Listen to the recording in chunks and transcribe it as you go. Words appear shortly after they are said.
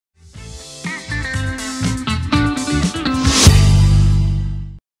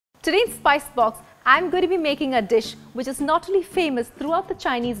Today in Spice Box, I'm going to be making a dish which is not only famous throughout the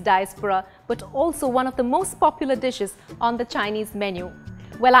Chinese diaspora but also one of the most popular dishes on the Chinese menu.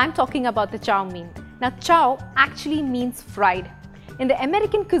 Well, I'm talking about the chow mein. Now, chow actually means fried. In the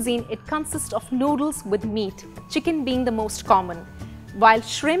American cuisine, it consists of noodles with meat, chicken being the most common, while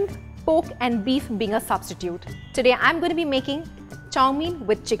shrimp, pork and beef being a substitute. Today, I'm going to be making chow mein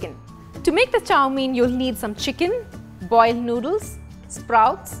with chicken. To make the chow mein, you'll need some chicken, boiled noodles,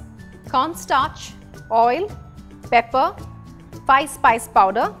 sprouts, cornstarch, oil, pepper, 5 spice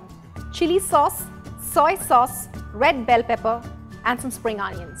powder, chili sauce, soy sauce, red bell pepper and some spring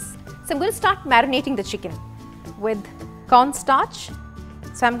onions. So I'm going to start marinating the chicken with cornstarch.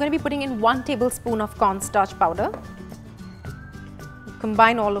 So I'm going to be putting in 1 tablespoon of cornstarch powder.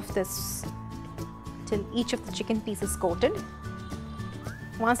 Combine all of this till each of the chicken pieces coated.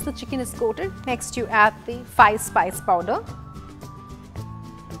 Once the chicken is coated, next you add the 5 spice powder.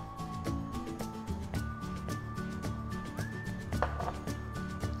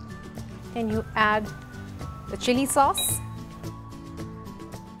 Then you add the chili sauce.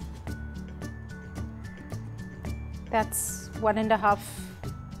 That's 1.5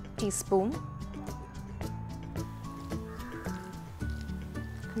 teaspoon.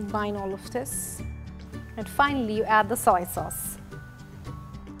 Combine all of this. And finally you add the soy sauce.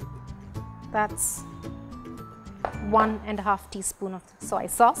 That's 1.5 teaspoon of soy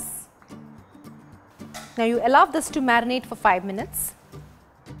sauce. Now you allow this to marinate for 5 minutes.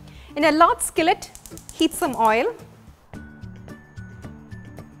 In a large skillet, heat some oil.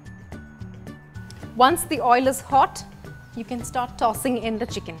 Once the oil is hot, you can start tossing in the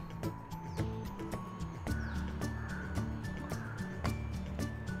chicken.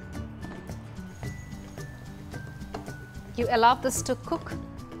 You allow this to cook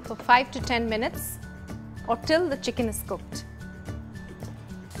for 5 to 10 minutes or till the chicken is cooked.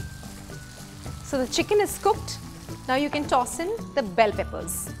 So the chicken is cooked. Now you can toss in the bell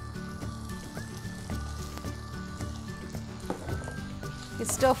peppers. You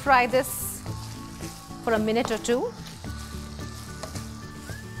stir fry this for a minute or two.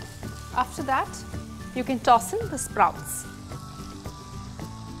 After that, you can toss in the sprouts.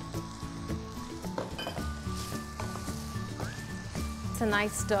 It's a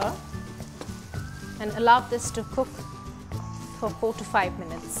nice stir and allow this to cook for 4 to 5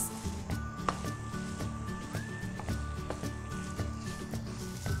 minutes.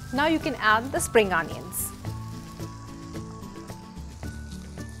 Now you can add the spring onions.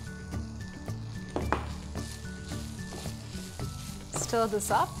 Stir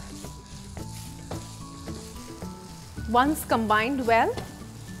this up. Once combined well,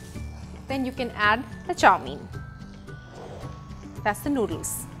 then you can add the chow mein. That's the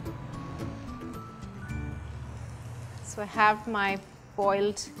noodles. So I have my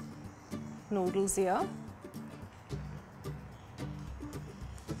boiled noodles here.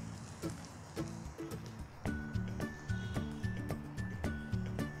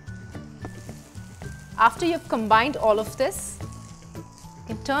 After you've combined all of this,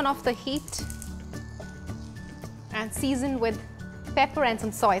 you can turn off the heat and season with pepper and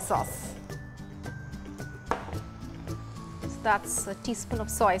some soy sauce. So that's a teaspoon of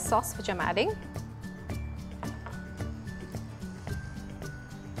soy sauce which I'm adding.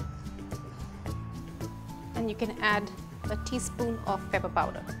 And you can add a teaspoon of pepper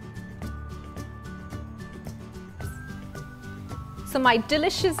powder. So my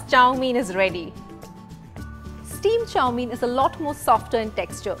delicious chow mein is ready. Steamed chow mein is a lot more softer in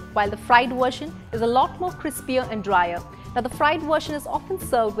texture, while the fried version is a lot more crispier and drier. Now the fried version is often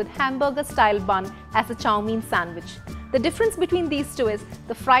served with hamburger-style bun as a chow mein sandwich. The difference between these two is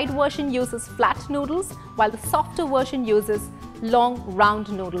the fried version uses flat noodles, while the softer version uses long,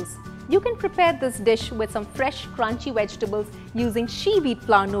 round noodles. You can prepare this dish with some fresh, crunchy vegetables using she wheat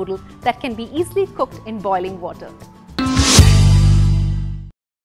flour noodle that can be easily cooked in boiling water.